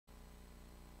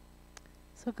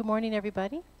So good morning,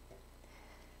 everybody.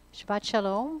 Shabbat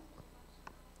Shalom.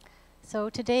 So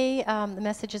today the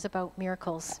message is about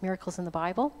miracles in the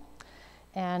Bible,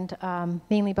 and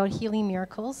mainly about healing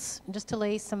miracles, just to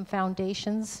lay some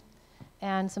foundations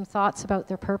and some thoughts about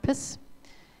their purpose.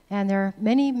 And there are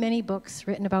many, many books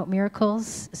written about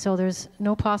miracles, so there's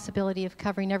no possibility of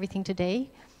covering everything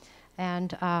today,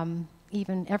 and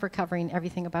even ever covering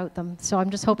everything about them. So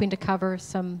I'm just hoping to cover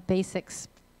some basics.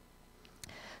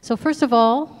 So first of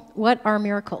all, what are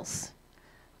miracles?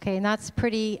 Okay, and that's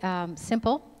pretty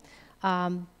simple.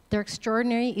 They're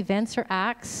extraordinary events or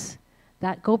acts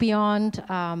that go beyond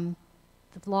the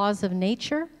laws of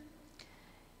nature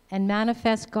and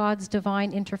manifest God's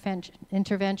divine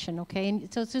intervention, okay?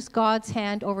 And so it's just God's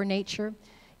hand over nature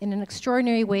in an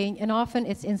extraordinary way, and often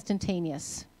it's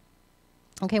instantaneous.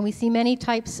 Okay, we see many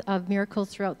types of miracles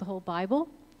throughout the whole Bible.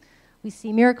 We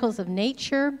see miracles of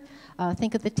nature.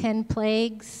 Think of the 10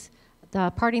 plagues,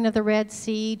 the parting of the Red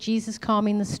Sea, Jesus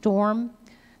calming the storm.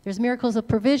 There's miracles of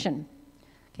provision.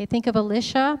 Okay, think of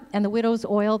Elisha and the widow's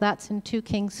oil. That's in 2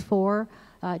 Kings 4.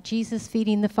 Jesus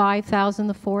feeding the 5,000,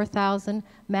 the 4,000,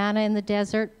 manna in the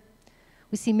desert.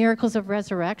 We see miracles of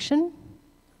resurrection.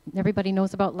 Everybody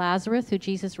knows about Lazarus, who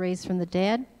Jesus raised from the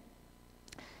dead.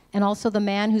 And also the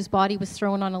man whose body was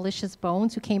thrown on Elisha's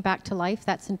bones, who came back to life.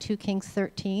 That's in 2 Kings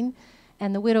 13.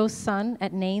 And the widow's son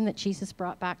at Nain that Jesus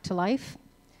brought back to life.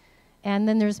 And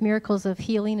then there's miracles of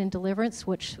healing and deliverance,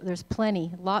 which there's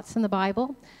plenty, lots in the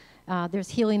Bible. There's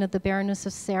healing of the barrenness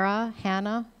of Sarah,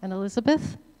 Hannah, and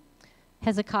Elizabeth.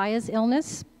 Hezekiah's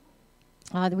illness.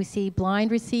 We see blind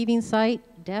receiving sight,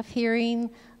 deaf hearing,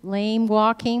 lame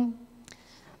walking.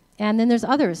 And then there's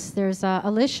others. There's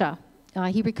Elisha.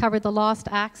 He recovered the lost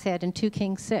axe head in 2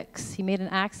 Kings 6. He made an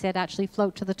axe head actually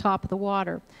float to the top of the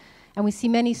water. And we see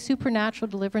many supernatural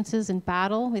deliverances in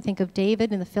battle. We think of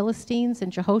David and the Philistines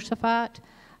and Jehoshaphat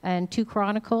and 2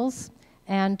 Chronicles.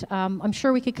 And I'm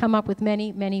sure we could come up with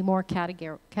many, many more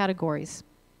categories.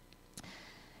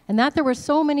 And that there were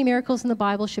so many miracles in the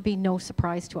Bible should be no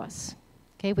surprise to us.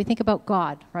 Okay, we think about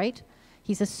God, right?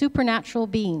 He's a supernatural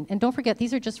being. And don't forget,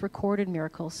 these are just recorded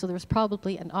miracles, so there's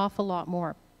probably an awful lot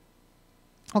more.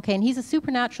 Okay, and he's a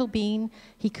supernatural being.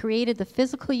 He created the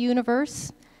physical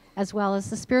universe as well as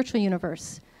the spiritual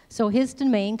universe. So his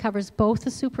domain covers both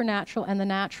the supernatural and the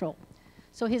natural.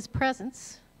 So his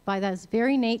presence, by that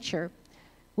very nature,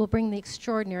 will bring the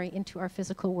extraordinary into our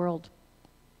physical world.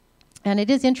 And it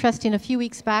is interesting, a few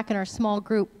weeks back in our small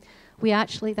group,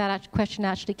 that question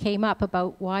actually came up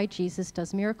about why Jesus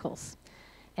does miracles.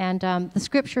 And the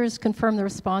scriptures confirm the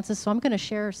responses, so I'm going to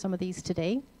share some of these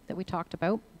today that we talked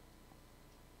about.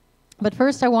 But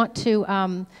first I want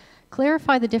to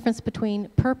clarify the difference between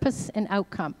purpose and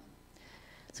outcome.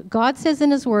 So God says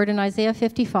in his word in Isaiah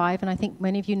 55, and I think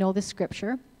many of you know this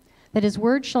scripture, that his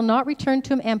word shall not return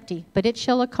to him empty, but it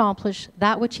shall accomplish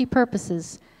that which he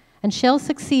purposes, and shall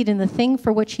succeed in the thing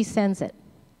for which he sends it.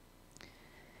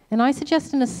 And I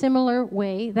suggest in a similar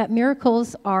way that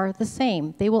miracles are the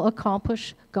same. They will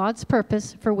accomplish God's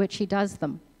purpose for which he does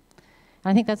them.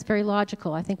 And I think that's very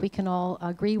logical. I think we can all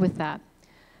agree with that.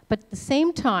 But at the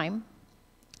same time,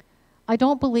 I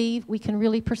don't believe we can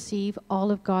really perceive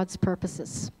all of God's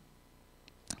purposes.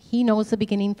 He knows the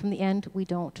beginning from the end. We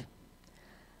don't.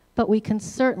 But we can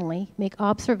certainly make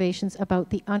observations about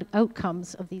the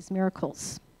outcomes of these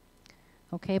miracles.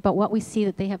 Okay, about what we see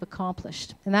that they have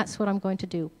accomplished. And that's what I'm going to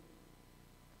do.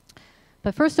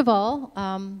 But first of all,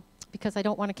 because I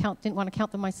didn't want to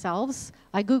count them myself,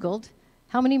 I Googled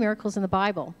how many miracles in the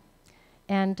Bible.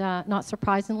 And not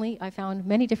surprisingly, I found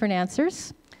many different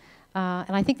answers.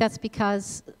 And I think that's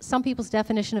because some people's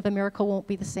definition of a miracle won't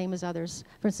be the same as others.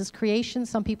 For instance, creation,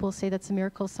 some people say that's a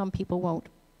miracle, some people won't.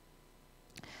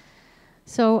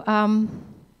 So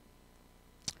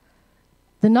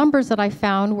the numbers that I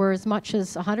found were as much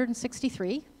as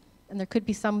 163, and there could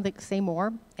be some that say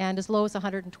more, and as low as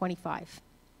 125.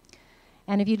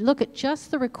 And if you look at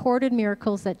just the recorded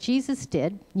miracles that Jesus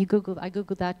did, I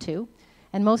Googled that too,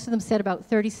 and most of them said about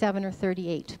 37 or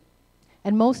 38.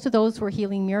 And most of those were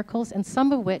healing miracles, and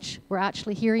some of which were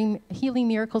actually healing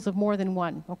miracles of more than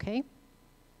one, okay?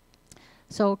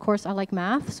 So, of course, I like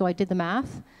math, so I did the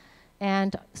math.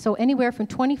 And so anywhere from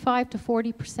 25 to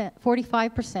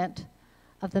 45%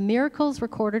 of the miracles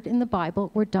recorded in the Bible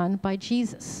were done by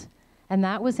Jesus. And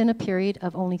that was in a period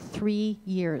of only 3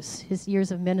 years, his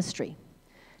years of ministry.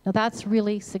 Now, that's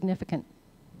really significant.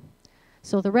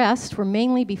 So the rest were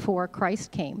mainly before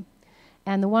Christ came.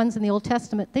 And the ones in the Old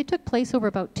Testament, they took place over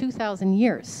about 2,000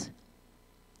 years.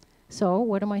 So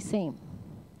what am I saying?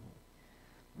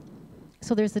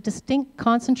 So there's a distinct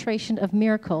concentration of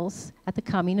miracles at the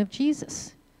coming of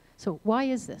Jesus. So why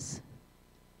is this?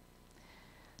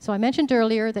 So I mentioned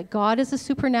earlier that God is a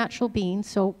supernatural being,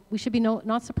 so we should be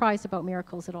not surprised about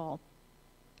miracles at all.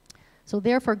 So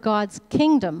therefore, God's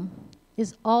kingdom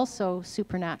is also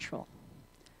supernatural.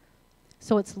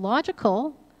 So it's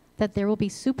logical that there will be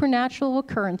supernatural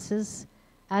occurrences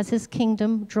as his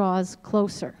kingdom draws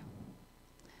closer.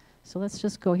 So let's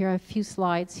just go here. I have a few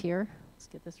slides here. Let's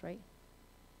get this right.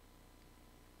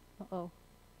 Uh-oh.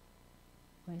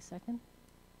 Wait a second.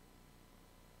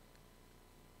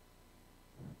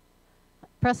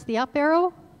 Press the up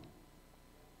arrow.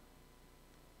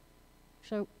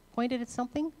 Should I point it at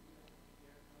something?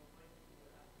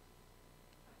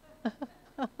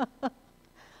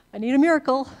 I need a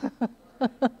miracle.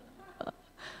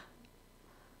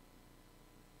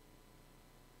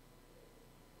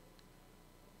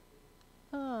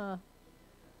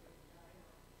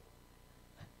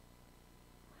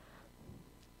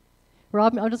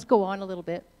 Rob, I'll just go on a little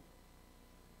bit.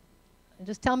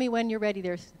 Just tell me when you're ready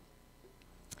there.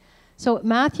 So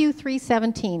Matthew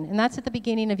 3:17, and that's at the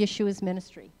beginning of Yeshua's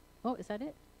ministry. Oh, is that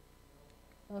it?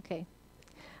 Okay.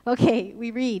 Okay, we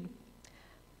read.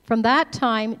 From that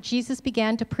time, Jesus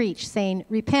began to preach, saying,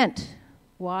 "Repent."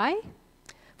 Why?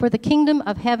 "For the kingdom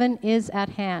of heaven is at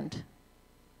hand."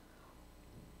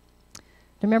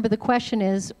 Remember, the question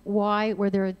is, why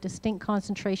were there a distinct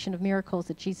concentration of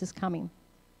miracles at Jesus' coming?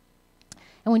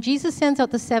 And when Jesus sends out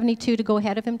the 72 to go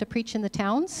ahead of him to preach in the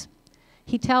towns,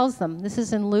 he tells them, this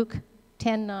is in Luke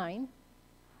 10:9.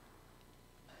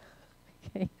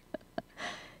 Okay.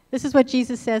 This is what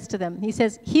Jesus says to them. He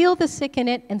says, "Heal the sick in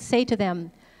it and say to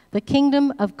them, the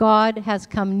kingdom of God has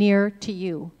come near to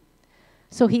you."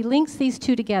 So he links these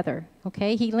two together,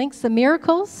 okay? He links the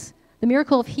miracles, the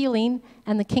miracle of healing,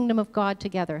 and the kingdom of God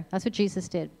together. That's what Jesus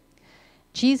did.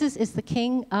 Jesus is the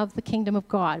king of the kingdom of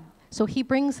God. So he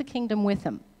brings the kingdom with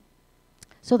him.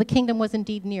 So the kingdom was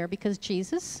indeed near because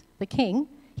Jesus, the king,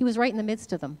 he was right in the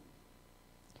midst of them.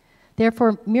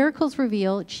 Therefore, miracles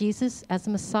reveal Jesus as the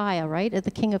Messiah, right? As the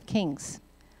King of Kings.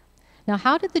 Now,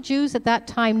 how did the Jews at that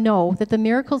time know that the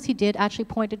miracles he did actually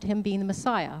pointed to him being the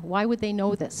Messiah? Why would they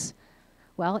know this?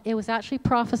 Well, it was actually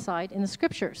prophesied in the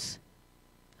scriptures.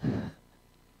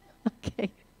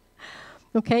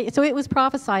 Okay, so it was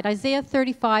prophesied. Isaiah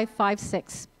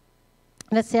 35:5-6.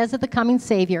 And it says of the coming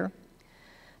Savior,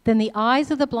 "Then the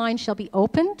eyes of the blind shall be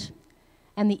opened,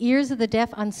 and the ears of the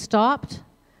deaf unstopped.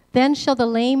 Then shall the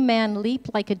lame man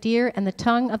leap like a deer, and the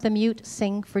tongue of the mute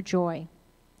sing for joy."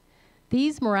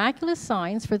 These miraculous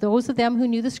signs, for those of them who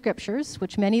knew the scriptures,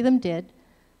 which many of them did,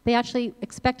 they actually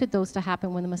expected those to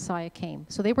happen when the Messiah came.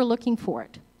 So they were looking for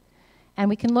it. And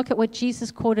we can look at what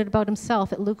Jesus quoted about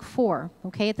himself at Luke 4,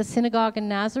 okay, at the synagogue in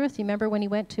Nazareth. You remember when he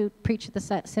went to preach at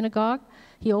the synagogue?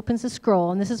 He opens a scroll,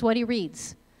 and this is what he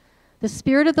reads. "The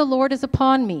Spirit of the Lord is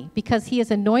upon me, because he has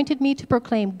anointed me to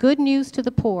proclaim good news to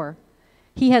the poor.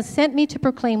 He has sent me to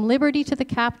proclaim liberty to the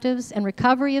captives and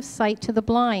recovery of sight to the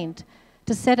blind,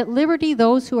 to set at liberty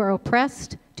those who are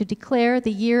oppressed, to declare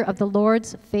the year of the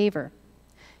Lord's favor."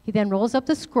 He then rolls up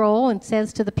the scroll and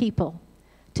says to the people,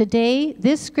 "Today,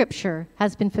 this scripture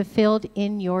has been fulfilled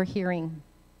in your hearing."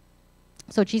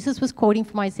 So Jesus was quoting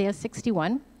from Isaiah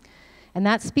 61, and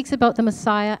that speaks about the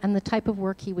Messiah and the type of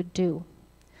work he would do.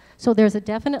 So there's a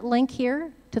definite link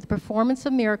here to the performance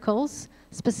of miracles,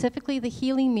 specifically the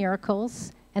healing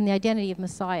miracles and the identity of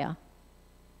Messiah.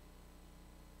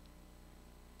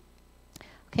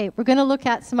 Okay, we're going to look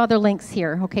at some other links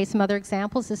here, okay, some other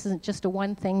examples. This isn't just a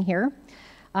one thing here.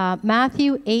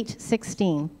 Matthew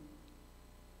 8:16.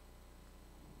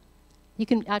 You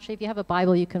can actually, if you have a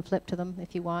Bible, you can flip to them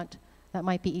if you want. That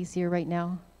might be easier right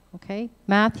now. Okay?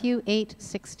 Matthew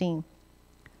 8:16.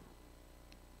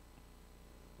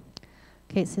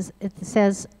 Okay, it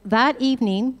says, "That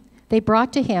evening they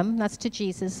brought to him," that's to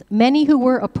Jesus, "many who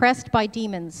were oppressed by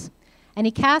demons. And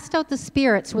he cast out the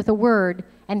spirits with a word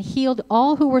and healed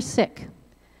all who were sick.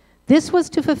 This was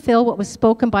to fulfill what was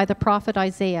spoken by the prophet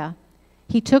Isaiah.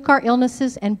 He took our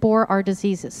illnesses and bore our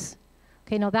diseases."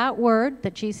 Okay, now that word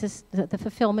that Jesus, the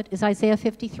fulfillment, is Isaiah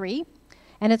 53,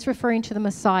 and it's referring to the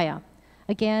Messiah.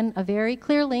 Again, a very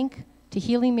clear link to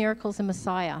healing miracles and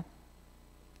Messiah.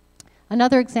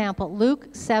 Another example, Luke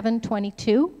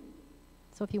 7:22.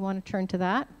 So if you want to turn to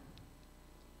that.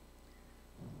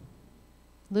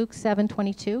 Luke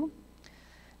 7:22.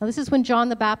 Now this is when John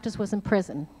the Baptist was in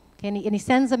prison. Okay, and he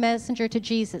sends a messenger to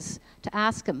Jesus to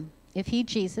ask him if he,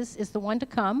 Jesus, is the one to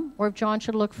come or if John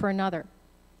should look for another.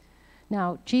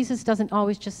 Now, Jesus doesn't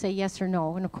always just say yes or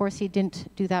no, and of course he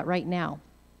didn't do that right now.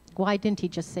 Why didn't he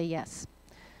just say yes?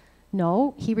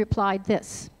 No, he replied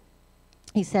this.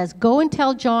 He says, "Go and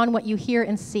tell John what you hear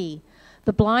and see.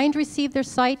 The blind receive their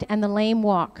sight, and the lame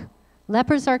walk.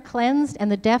 Lepers are cleansed,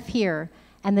 and the deaf hear.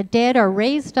 And the dead are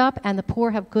raised up, and the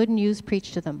poor have good news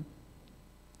preached to them.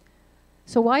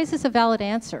 So why is this a valid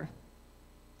answer?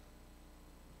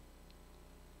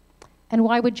 And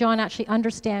why would John actually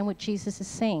understand what Jesus is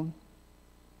saying?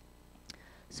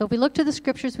 So if we look to the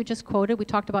scriptures we just quoted, we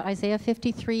talked about Isaiah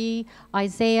 53,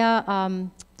 Isaiah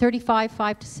 35,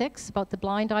 5 to 6, about the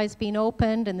blind eyes being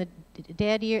opened and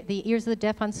the ears of the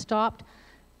deaf unstopped,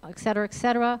 etc.,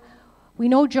 etc. We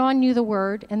know John knew the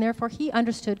word, and therefore he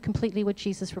understood completely what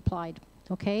Jesus replied.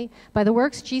 Okay? By the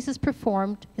works Jesus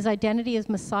performed, his identity as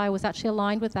Messiah was actually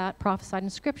aligned with that prophesied in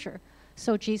Scripture.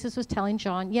 So Jesus was telling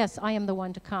John, yes, I am the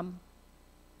one to come.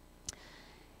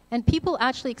 And people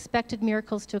actually expected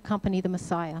miracles to accompany the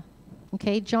Messiah.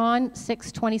 Okay? John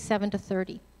 6, 27 to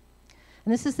 30.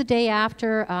 And this is the day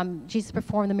after Jesus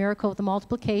performed the miracle of the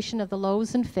multiplication of the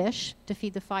loaves and fish to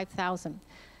feed the 5,000.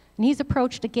 And he's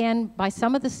approached again by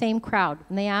some of the same crowd,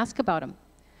 and they ask about him.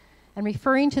 And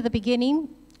referring to the beginning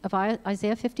of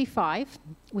Isaiah 55,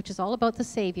 which is all about the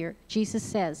Savior, Jesus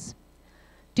says,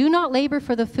 "Do not labor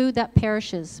for the food that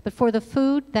perishes, but for the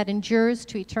food that endures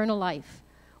to eternal life,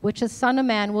 which the Son of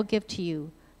Man will give to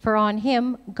you. For on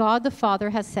him God the Father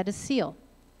has set his seal."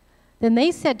 Then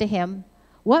they said to him,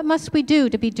 "What must we do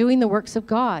to be doing the works of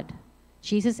God?"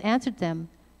 Jesus answered them,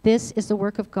 "This is the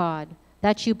work of God,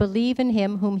 that you believe in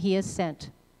him whom he has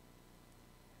sent."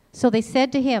 So they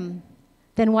said to him,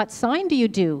 "Then what sign do you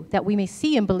do, that we may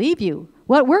see and believe you?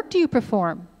 What work do you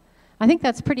perform?" I think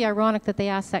that's pretty ironic that they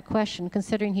asked that question,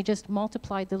 considering he just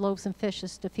multiplied the loaves and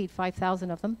fishes to feed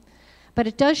 5,000 of them. But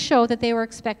it does show that they were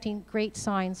expecting great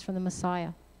signs from the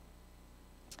Messiah.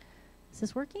 Is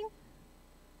this working?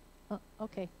 Oh,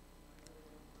 okay.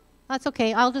 That's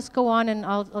okay. I'll just go on, and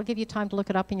I'll give you time to look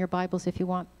it up in your Bibles if you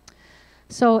want.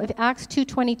 So if Acts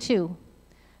 2:22,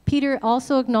 Peter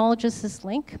also acknowledges this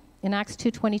link in Acts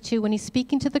 2:22 when he's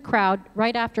speaking to the crowd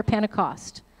right after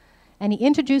Pentecost. And he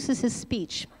introduces his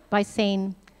speech by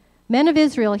saying, "Men of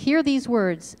Israel, hear these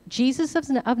words. Jesus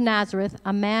of Nazareth,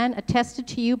 a man attested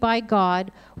to you by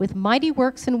God with mighty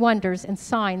works and wonders and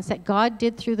signs that God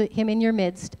did through him in your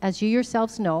midst, as you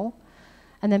yourselves know."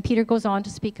 And then Peter goes on to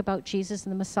speak about Jesus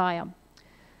and the Messiah.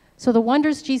 So the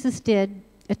wonders Jesus did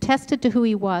attested to who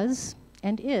he was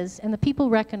and is, and the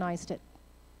people recognized it.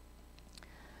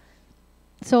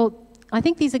 So I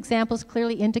think these examples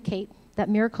clearly indicate that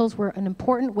miracles were an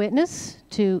important witness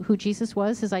to who Jesus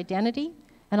was, his identity,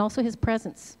 and also his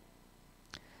presence.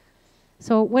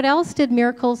 So what else did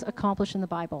miracles accomplish in the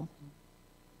Bible?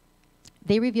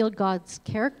 They revealed God's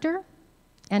character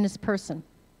and his person.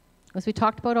 As we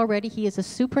talked about already, he is a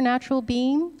supernatural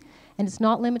being and is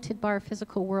not limited by our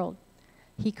physical world.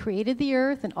 He created the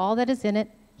earth and all that is in it.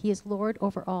 He is Lord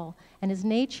over all. And his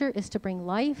nature is to bring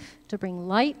life, to bring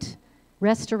light,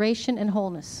 restoration, and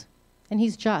wholeness. And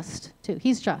he's just, too.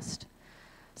 He's just.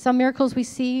 Some miracles we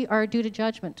see are due to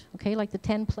judgment, okay, like the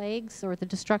 10 plagues or the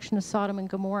destruction of Sodom and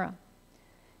Gomorrah.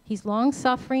 He's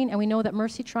long-suffering, and we know that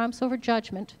mercy triumphs over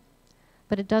judgment,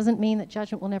 but it doesn't mean that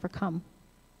judgment will never come.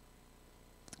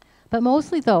 But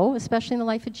mostly, though, especially in the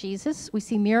life of Jesus, we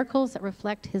see miracles that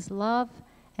reflect his love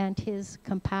and his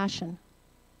compassion.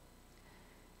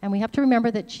 And we have to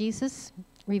remember that Jesus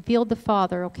revealed the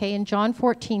Father, okay? In John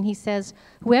 14, he says,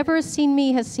 "Whoever has seen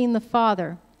me has seen the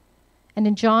Father." And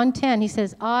in John 10, he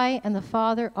says, "I and the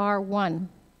Father are one."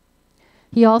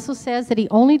 He also says that he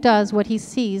only does what he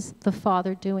sees the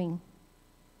Father doing.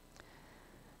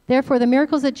 Therefore, the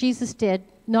miracles that Jesus did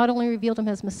not only revealed him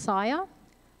as Messiah,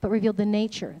 but revealed the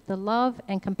nature, the love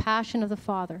and compassion of the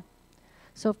Father.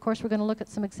 So, of course, we're going to look at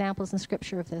some examples in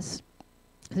Scripture of this,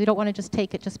 because we don't want to just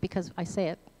take it just because I say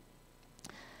it.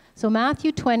 So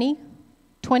Matthew 20,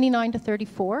 29 to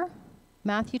 34.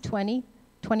 Matthew 20,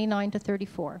 29 to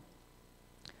 34.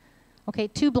 Okay,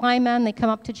 2 blind men, they come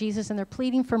up to Jesus and they're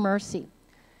pleading for mercy.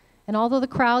 And although the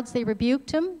crowds, they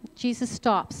rebuked him, Jesus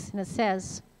stops, and it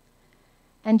says,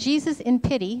 "And Jesus in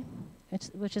pity,"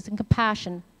 which is in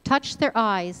compassion, "touched their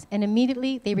eyes, and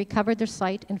immediately they recovered their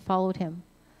sight and followed him."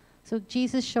 So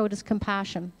Jesus showed his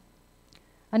compassion.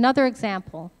 Another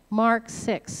example, Mark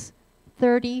 6,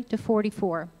 30 to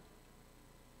 44.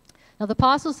 Now the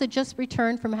apostles had just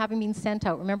returned from having been sent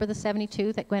out. Remember the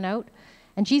 72 that went out?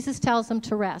 And Jesus tells them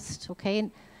to rest,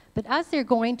 okay? But as they're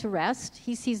going to rest,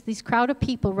 he sees these crowd of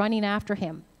people running after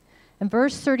him. And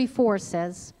verse 34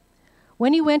 says,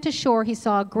 "When he went ashore, he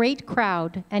saw a great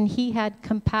crowd, and he had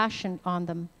compassion on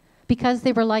them, because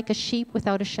they were like a sheep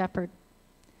without a shepherd.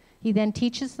 He then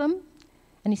teaches them,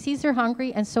 and he sees they're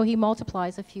hungry, and so he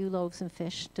multiplies a few loaves and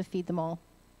fish to feed them all."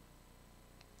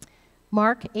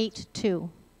 Mark 8:2.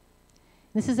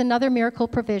 This is another miracle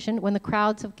provision when the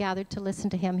crowds have gathered to listen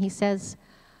to him. He says,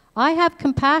 I have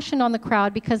compassion on the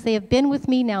crowd because they have been with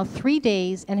me now 3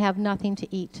 days and have nothing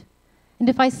to eat. And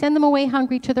if I send them away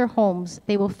hungry to their homes,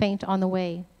 they will faint on the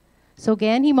way. So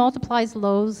again, he multiplies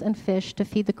loaves and fish to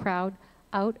feed the crowd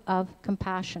out of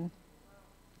compassion.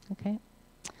 Okay?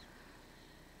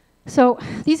 So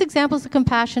these examples of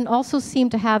compassion also seem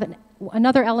to have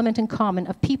another element in common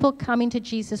of people coming to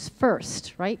Jesus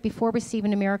first, right, before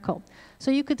receiving a miracle. So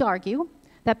you could argue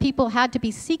that people had to be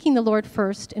seeking the Lord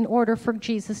first in order for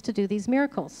Jesus to do these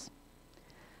miracles.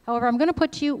 However, I'm going to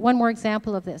put to you one more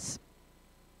example of this.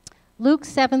 Luke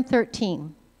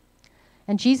 7:13.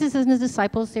 And Jesus and his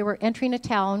disciples, they were entering a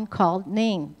town called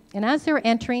Nain. And as they were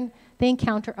entering, they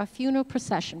encounter a funeral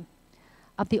procession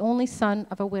of the only son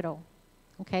of a widow.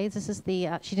 Okay, this is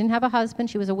she didn't have a husband,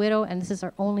 she was a widow, and this is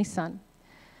her only son.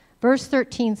 Verse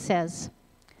 13 says,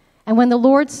 And when the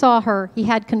Lord saw her, he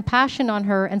had compassion on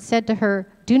her and said to her,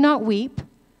 Do not weep.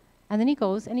 And then he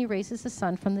goes and he raises the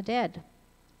son from the dead.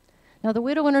 Now the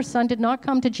widow and her son did not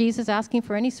come to Jesus asking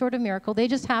for any sort of miracle. They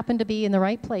just happened to be in the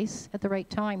right place at the right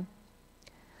time.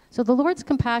 So the Lord's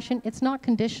compassion, it's not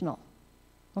conditional.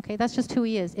 Okay, that's just who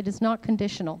he is. It is not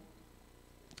conditional.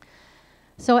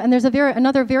 So, and there's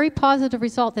another very positive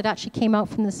result that actually came out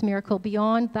from this miracle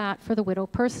beyond that for the widow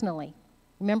personally.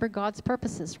 Remember God's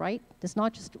purposes, right? It's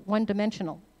not just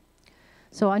one-dimensional.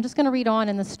 So I'm just going to read on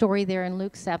in the story there in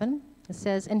Luke 7. It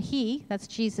says, And he, that's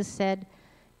Jesus, said,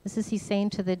 this is he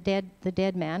saying to the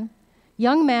dead man,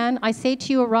 Young man, I say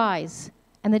to you, arise.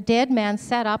 And the dead man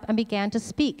sat up and began to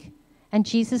speak. And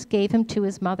Jesus gave him to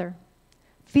his mother.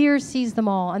 Fear seized them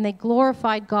all, and they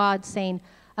glorified God, saying,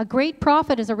 A great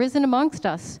prophet has arisen amongst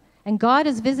us, and God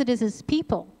has visited his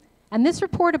people. And this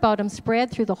report about him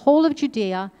spread through the whole of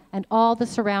Judea and all the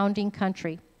surrounding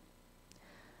country.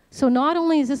 So not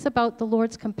only is this about the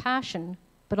Lord's compassion,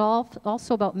 but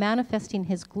also about manifesting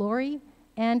his glory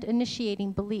and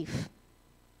initiating belief.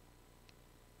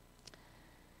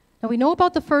 Now we know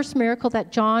about the first miracle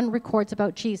that John records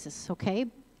about Jesus, okay,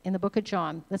 in the book of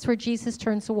John. That's where Jesus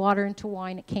turns the water into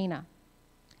wine at Cana.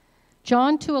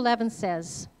 John 2:11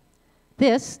 says,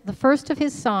 This, the first of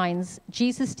his signs,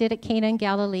 Jesus did at Cana in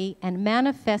Galilee and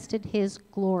manifested his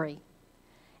glory.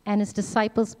 And his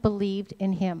disciples believed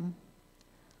in him.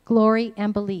 Glory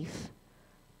and belief,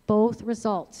 both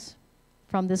results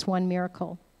from this one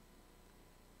miracle.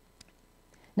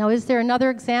 Now, is there another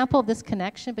example of this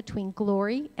connection between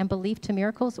glory and belief to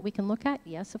miracles that we can look at?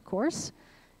 Yes, of course.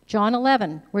 John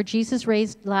 11, where Jesus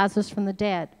raised Lazarus from the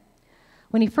dead.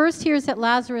 When he first hears that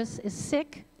Lazarus is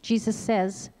sick, Jesus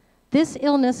says, This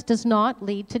illness does not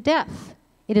lead to death.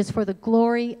 It is for the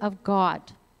glory of God,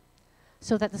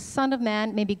 so that the Son of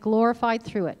Man may be glorified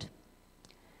through it.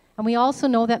 And we also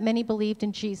know that many believed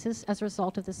in Jesus as a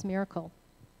result of this miracle.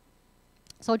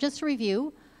 So just to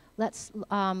review, let's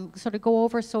sort of go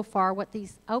over so far what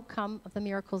these outcome of the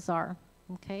miracles are,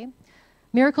 okay?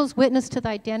 Miracles witness to the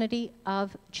identity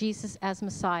of Jesus as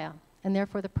Messiah, and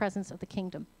therefore the presence of the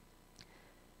kingdom.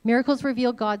 Miracles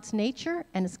reveal God's nature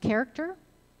and his character.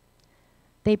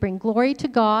 They bring glory to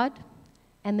God,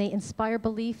 and they inspire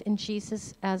belief in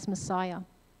Jesus as Messiah.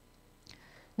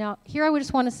 Now, here I would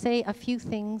just want to say a few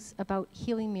things about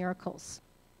healing miracles.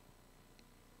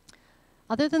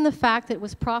 Other than the fact that it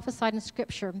was prophesied in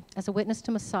Scripture as a witness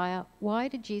to Messiah, why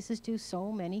did Jesus do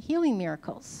so many healing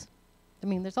miracles? I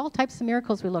mean, there's all types of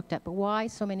miracles we looked at, but why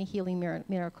so many healing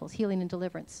miracles, healing and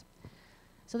deliverance?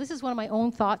 So this is one of my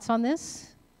own thoughts on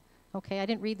this. Okay, I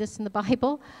didn't read this in the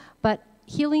Bible, but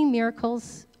healing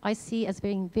miracles I see as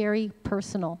being very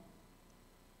personal.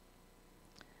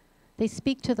 They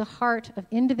speak to the heart of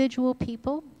individual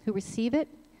people who receive it.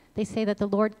 They say that the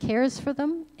Lord cares for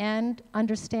them and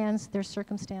understands their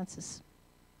circumstances.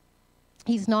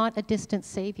 He's not a distant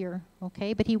Savior,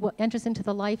 okay, but he enters into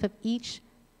the life of each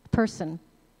person.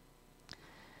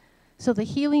 So the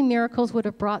healing miracles would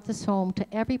have brought this home to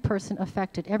every person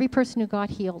affected, every person who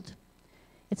got healed.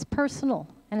 It's personal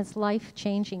and it's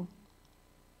life-changing.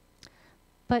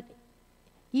 But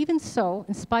even so,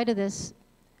 in spite of this,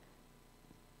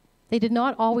 they did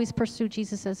not always pursue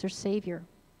Jesus as their Savior.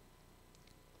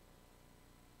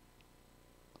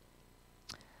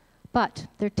 But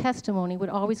their testimony would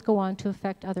always go on to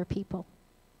affect other people.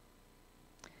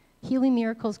 Healing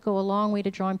miracles go a long way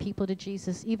to drawing people to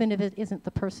Jesus, even if it isn't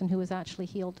the person who is actually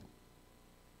healed.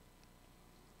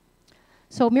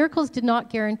 So miracles did not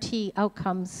guarantee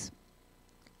outcomes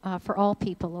for all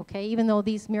people, okay? Even though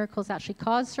these miracles actually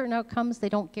cause certain outcomes, they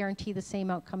don't guarantee the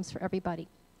same outcomes for everybody.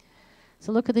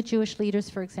 So look at the Jewish leaders,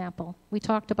 for example. We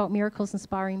talked about miracles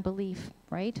inspiring belief,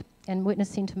 right? And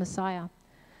witnessing to Messiah.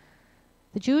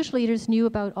 The Jewish leaders knew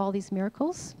about all these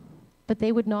miracles, but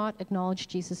they would not acknowledge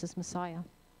Jesus as Messiah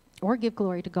or give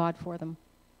glory to God for them.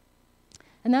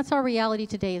 And that's our reality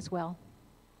today as well,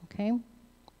 okay?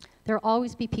 There will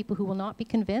always be people who will not be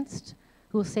convinced,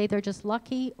 who will say they're just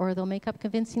lucky, or they'll make up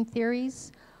convincing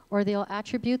theories, or they'll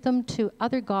attribute them to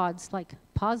other gods like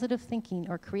positive thinking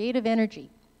or creative energy,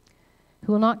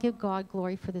 who will not give God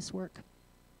glory for this work.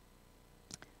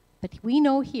 But we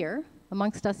know here,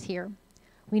 amongst us here,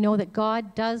 we know that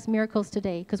God does miracles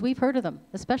today, because we've heard of them,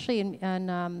 especially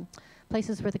in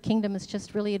places where the kingdom is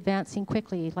just really advancing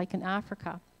quickly, like in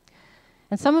Africa.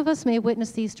 And some of us may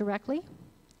witness these directly,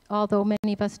 although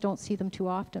many of us don't see them too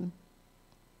often.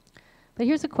 But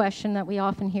here's a question that we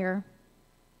often hear.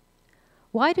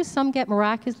 Why do some get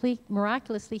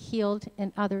miraculously healed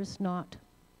and others not?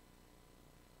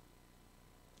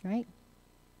 Right?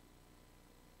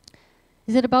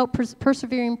 Is it about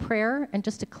persevering prayer and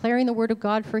just declaring the word of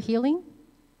God for healing?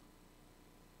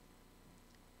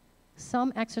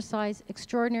 Some exercise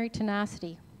extraordinary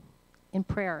tenacity in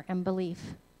prayer and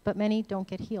belief, but many don't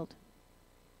get healed.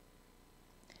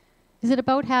 Is it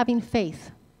about having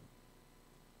faith?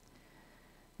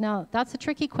 Now, that's a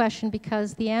tricky question,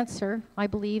 because the answer, I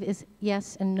believe, is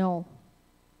yes and no.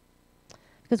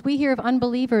 Because we hear of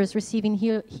unbelievers receiving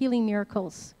healing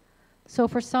miracles. So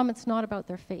for some, it's not about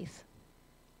their faith.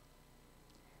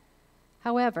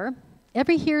 However,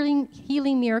 every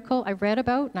healing miracle I've read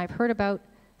about and I've heard about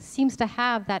seems to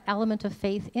have that element of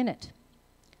faith in it.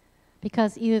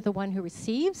 Because either the one who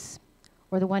receives,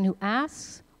 or the one who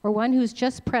asks, or one who's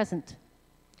just present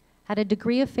had a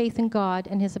degree of faith in God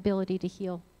and his ability to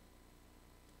heal.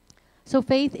 So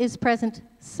faith is present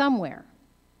somewhere,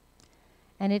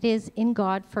 and it is in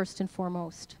God first and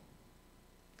foremost.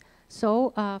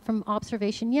 So from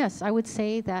observation, yes, I would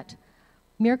say that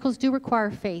miracles do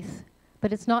require faith,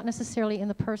 but it's not necessarily in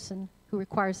the person who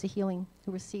requires the healing,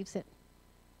 who receives it.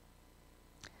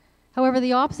 However,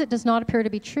 the opposite does not appear to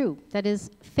be true. That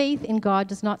is, faith in God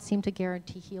does not seem to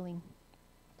guarantee healing.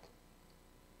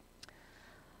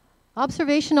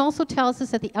 Observation also tells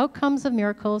us that the outcomes of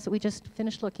miracles that we just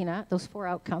finished looking at, those 4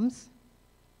 outcomes,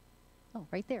 oh,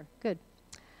 right there, good,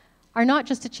 are not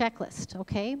just a checklist,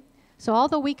 okay? So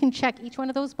although we can check each one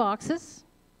of those boxes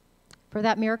for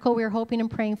that miracle we're hoping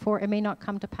and praying for, it may not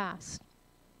come to pass.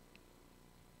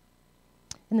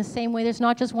 In the same way, there's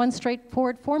not just one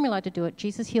straightforward formula to do it.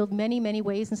 Jesus healed many, many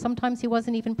ways, and sometimes he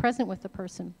wasn't even present with the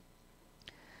person.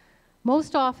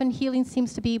 Most often, healing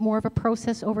seems to be more of a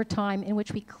process over time in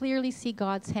which we clearly see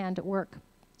God's hand at work.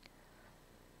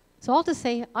 So all to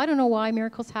say, I don't know why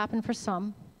miracles happen for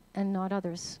some and not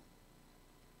others.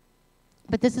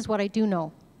 But this is what I do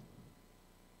know.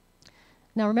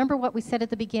 Now remember what we said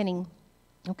at the beginning,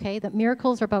 okay? That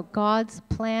miracles are about God's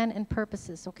plan and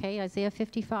purposes, okay? Isaiah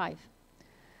 55.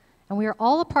 And we are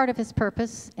all a part of his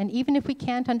purpose, and even if we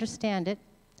can't understand it,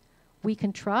 we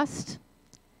can trust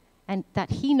and that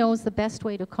he knows the best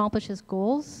way to accomplish his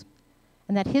goals,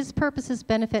 and that his purposes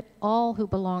benefit all who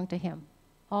belong to him,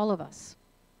 all of us.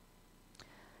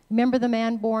 Remember the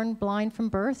man born blind from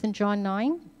birth in John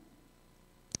 9?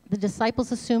 The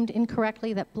disciples assumed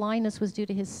incorrectly that blindness was due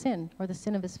to his sin or the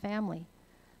sin of his family.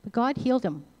 But God healed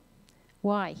him.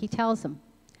 Why? He tells them.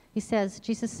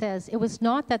 Jesus says, it was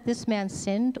not that this man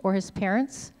sinned or his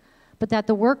parents, but that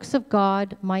the works of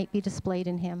God might be displayed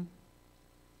in him.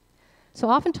 So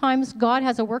oftentimes, God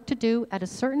has a work to do at a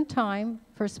certain time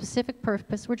for a specific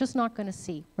purpose we're just not going to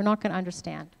see. We're not going to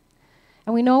understand.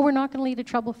 And we know we're not going to lead a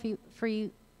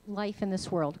trouble-free life in this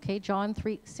world, okay? John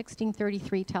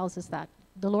 16:33 tells us that.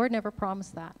 The Lord never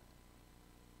promised that.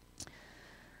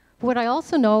 But what I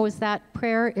also know is that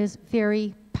prayer is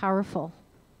very powerful.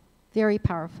 Very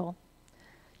powerful.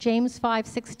 James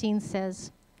 5:16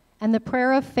 says, and the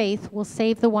prayer of faith will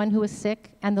save the one who is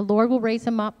sick, and the Lord will raise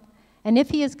him up. And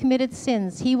if he has committed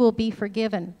sins, he will be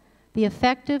forgiven. The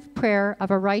effective prayer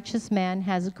of a righteous man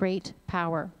has great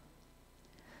power.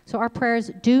 So our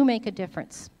prayers do make a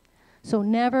difference. So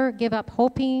never give up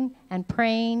hoping and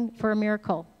praying for a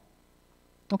miracle.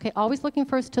 Okay, always looking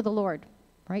first to the Lord,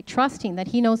 right? Trusting that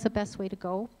he knows the best way to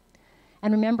go.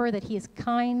 And remember that he is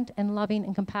kind and loving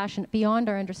and compassionate beyond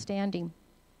our understanding.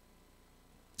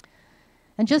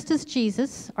 And just as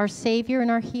Jesus, our Savior and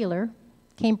our healer,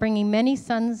 came bringing many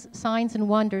signs and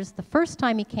wonders the first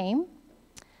time he came,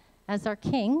 as our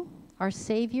King, our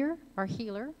Savior, our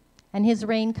healer, and his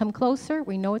reign come closer,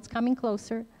 we know it's coming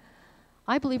closer,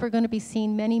 I believe we're going to be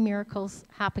seeing many miracles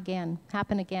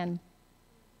happen again.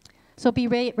 So be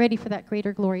ready for that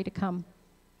greater glory to come.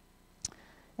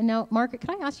 And now, Margaret,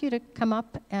 can I ask you to come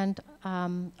up, and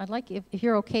I'd like, if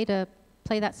you're okay, to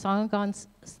play that song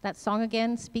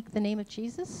again, Speak the Name of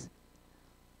Jesus.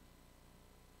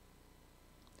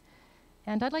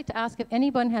 And I'd like to ask if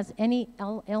anyone has any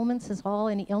ailments at all,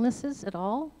 any illnesses at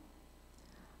all.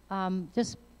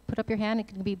 Just put up your hand. It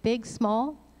can be big,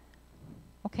 small.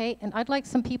 Okay, and I'd like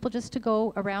some people just to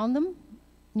go around them,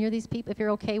 near these people, if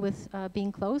you're okay with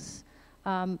being close.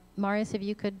 Marius, if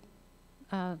you could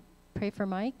pray for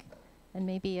Mike and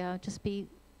maybe just be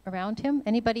around him.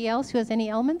 Anybody else who has any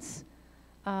ailments?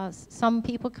 Some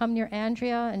people come near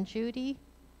Andrea and Judy.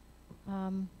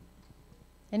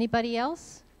 Anybody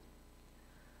else?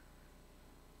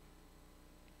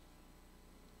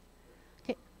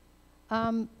 Okay.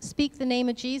 Speak the name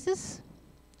of Jesus.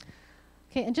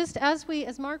 Okay, and just as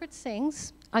Margaret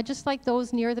sings, I just like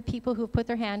those near the people who have put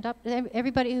their hand up,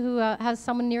 everybody who has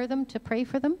someone near them to pray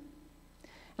for them.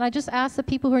 And I just ask the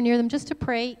people who are near them just to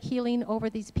pray healing over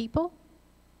these people.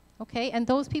 Okay, and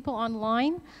those people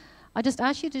online, I just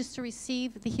ask you just to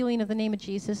receive the healing of the name of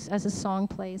Jesus as the song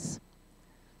plays.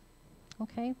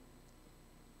 Okay? I'm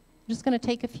just going to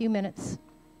take a few minutes.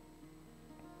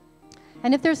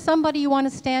 And if there's somebody you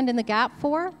want to stand in the gap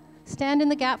for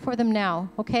them now,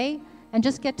 okay? And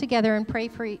just get together and pray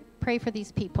for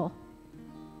these people.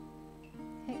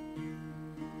 Okay.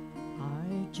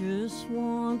 I just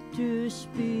want to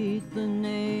speak the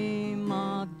name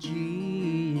of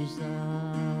Jesus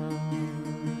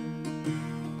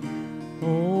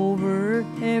over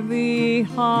every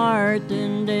heart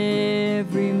and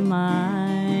every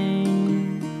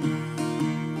mind,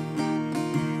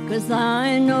 'cause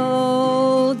I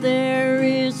know there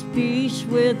is peace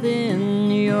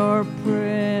within your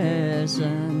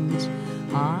presence.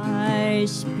 I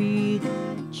speak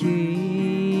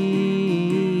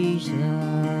Jesus.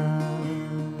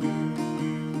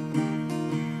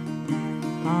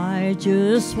 I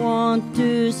just want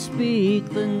to speak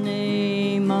the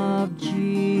name of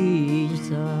Jesus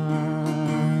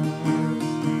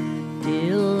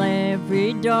till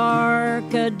every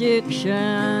dark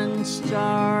addiction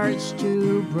starts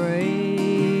to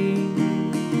break,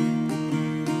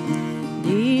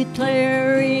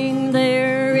 declaring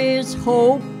there is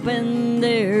hope and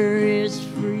there is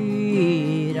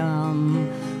freedom.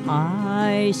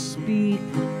 I speak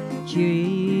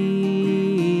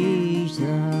Jesus,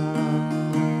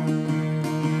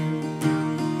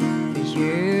 'cause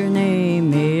your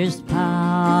name is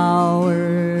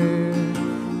power,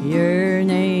 your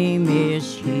name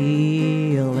is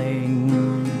healing,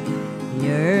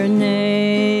 your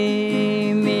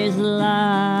name is life.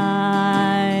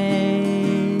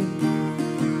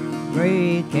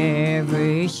 Break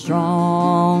every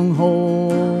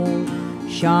stronghold,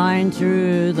 shine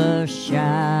through the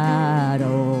shadows,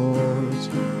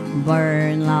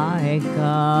 burn like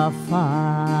a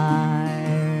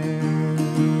fire.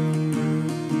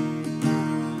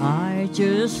 I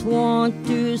just want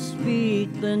to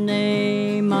speak the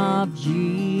name of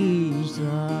Jesus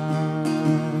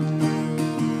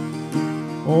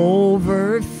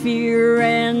over fear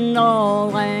and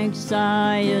all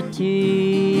anxiety,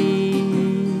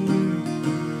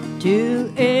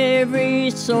 to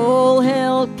every soul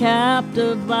held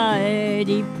captive by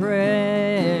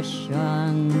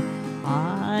depression.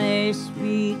 I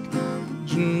speak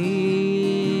Jesus.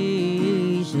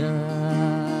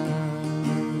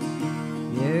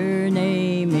 Your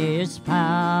name is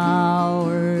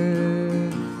power,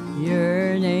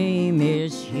 your name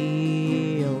is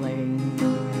healing,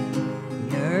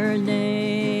 your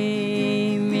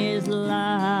name is life.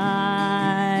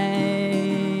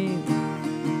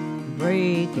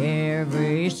 Break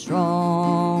every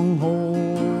stronghold,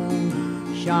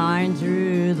 shine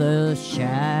through the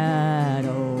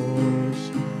shadows,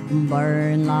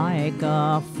 burn like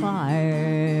a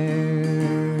fire.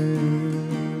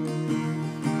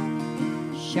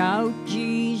 Shout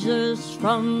Jesus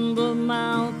from the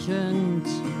mountains,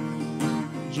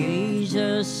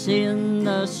 Jesus in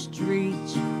the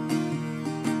streets,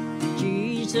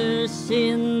 Jesus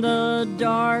in the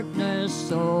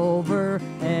darkness over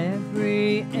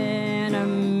every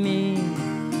enemy,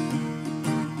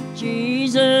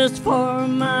 Jesus for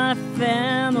my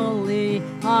family.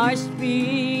 I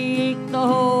speak the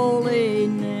holy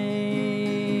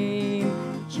name,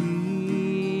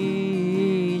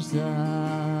 Jesus,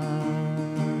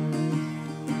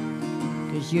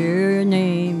 'cause your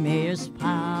name is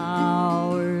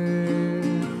power,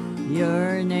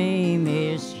 your name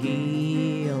is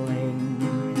healing,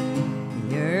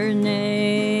 your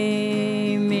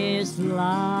name is life.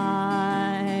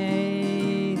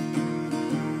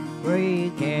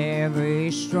 Break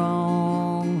every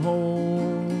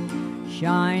stronghold,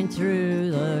 shine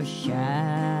through the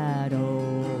shadows,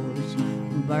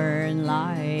 burn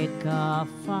like a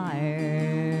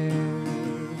fire.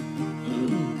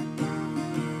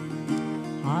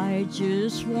 I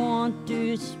just want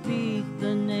to speak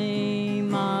the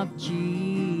name of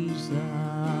Jesus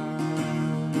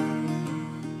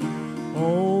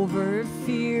over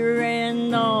fear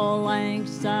and all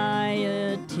anxiety.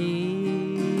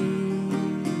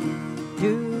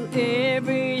 To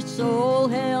every soul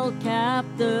held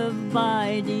captive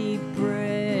by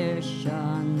depression,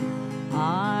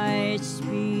 I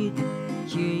speak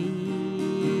Jesus.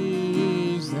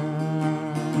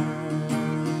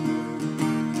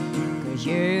 'Cause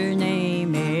your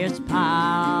name is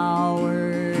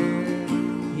power,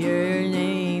 your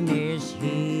name is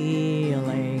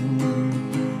healing,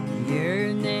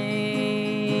 your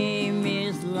name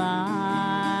is life.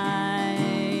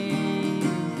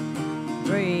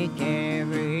 Break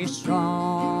every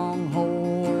stronghold,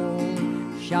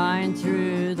 shine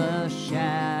through the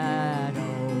shadows,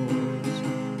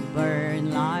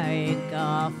 burn like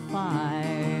a fire.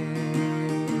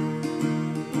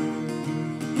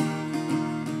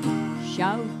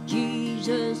 Shout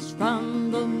Jesus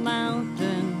from the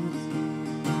mountains,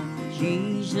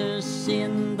 Jesus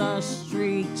in the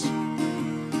streets,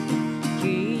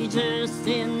 Jesus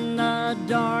in the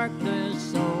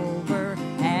darkness over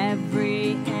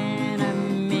every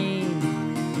enemy,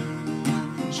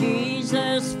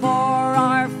 Jesus for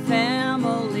our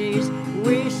families,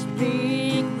 we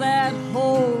speak that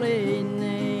holy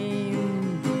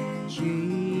name,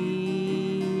 Jesus.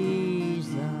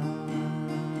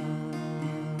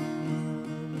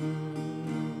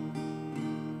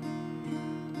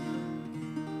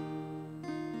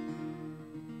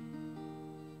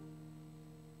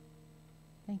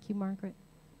 Thank you, Margaret.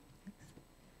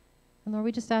 And Lord,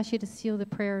 we just ask you to seal the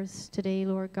prayers today,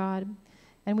 Lord God.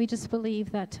 And we just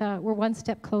believe that we're one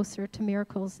step closer to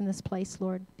miracles in this place,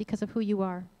 Lord, because of who you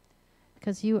are.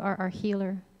 Because you are our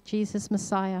healer, Jesus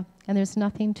Messiah, and there's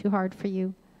nothing too hard for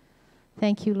you.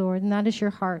 Thank you, Lord, and that is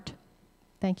your heart.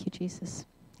 Thank you, Jesus.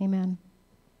 Amen.